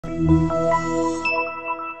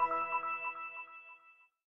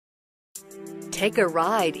Take a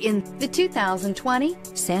ride in the 2020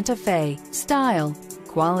 Santa Fe. Style,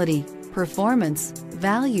 quality, performance,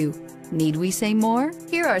 value. Need we say more?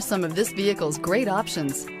 Here are some of this vehicle's great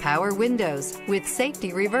options: power windows with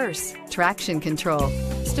safety reverse, traction control,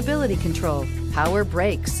 stability control, power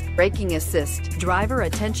brakes, braking assist, driver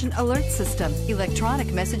attention alert system, electronic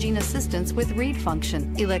messaging assistance with read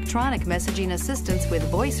function, electronic messaging assistance with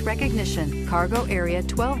voice recognition, cargo area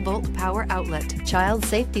 12-volt power outlet, child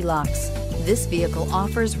safety locks. This vehicle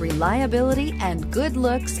offers reliability and good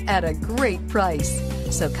looks at a great price.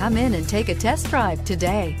 So come in and take a test drive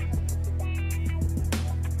today.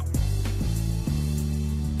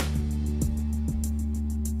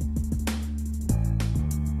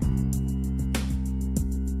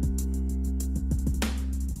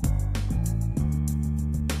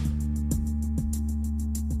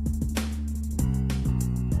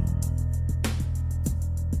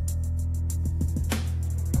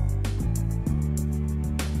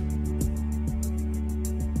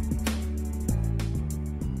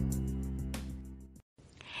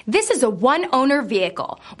 This is a one-owner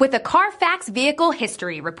vehicle with a Carfax Vehicle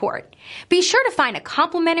History Report. Be sure to find a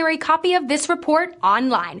complimentary copy of this report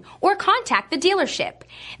online or contact the dealership.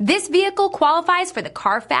 This vehicle qualifies for the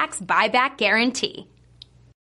Carfax Buyback Guarantee.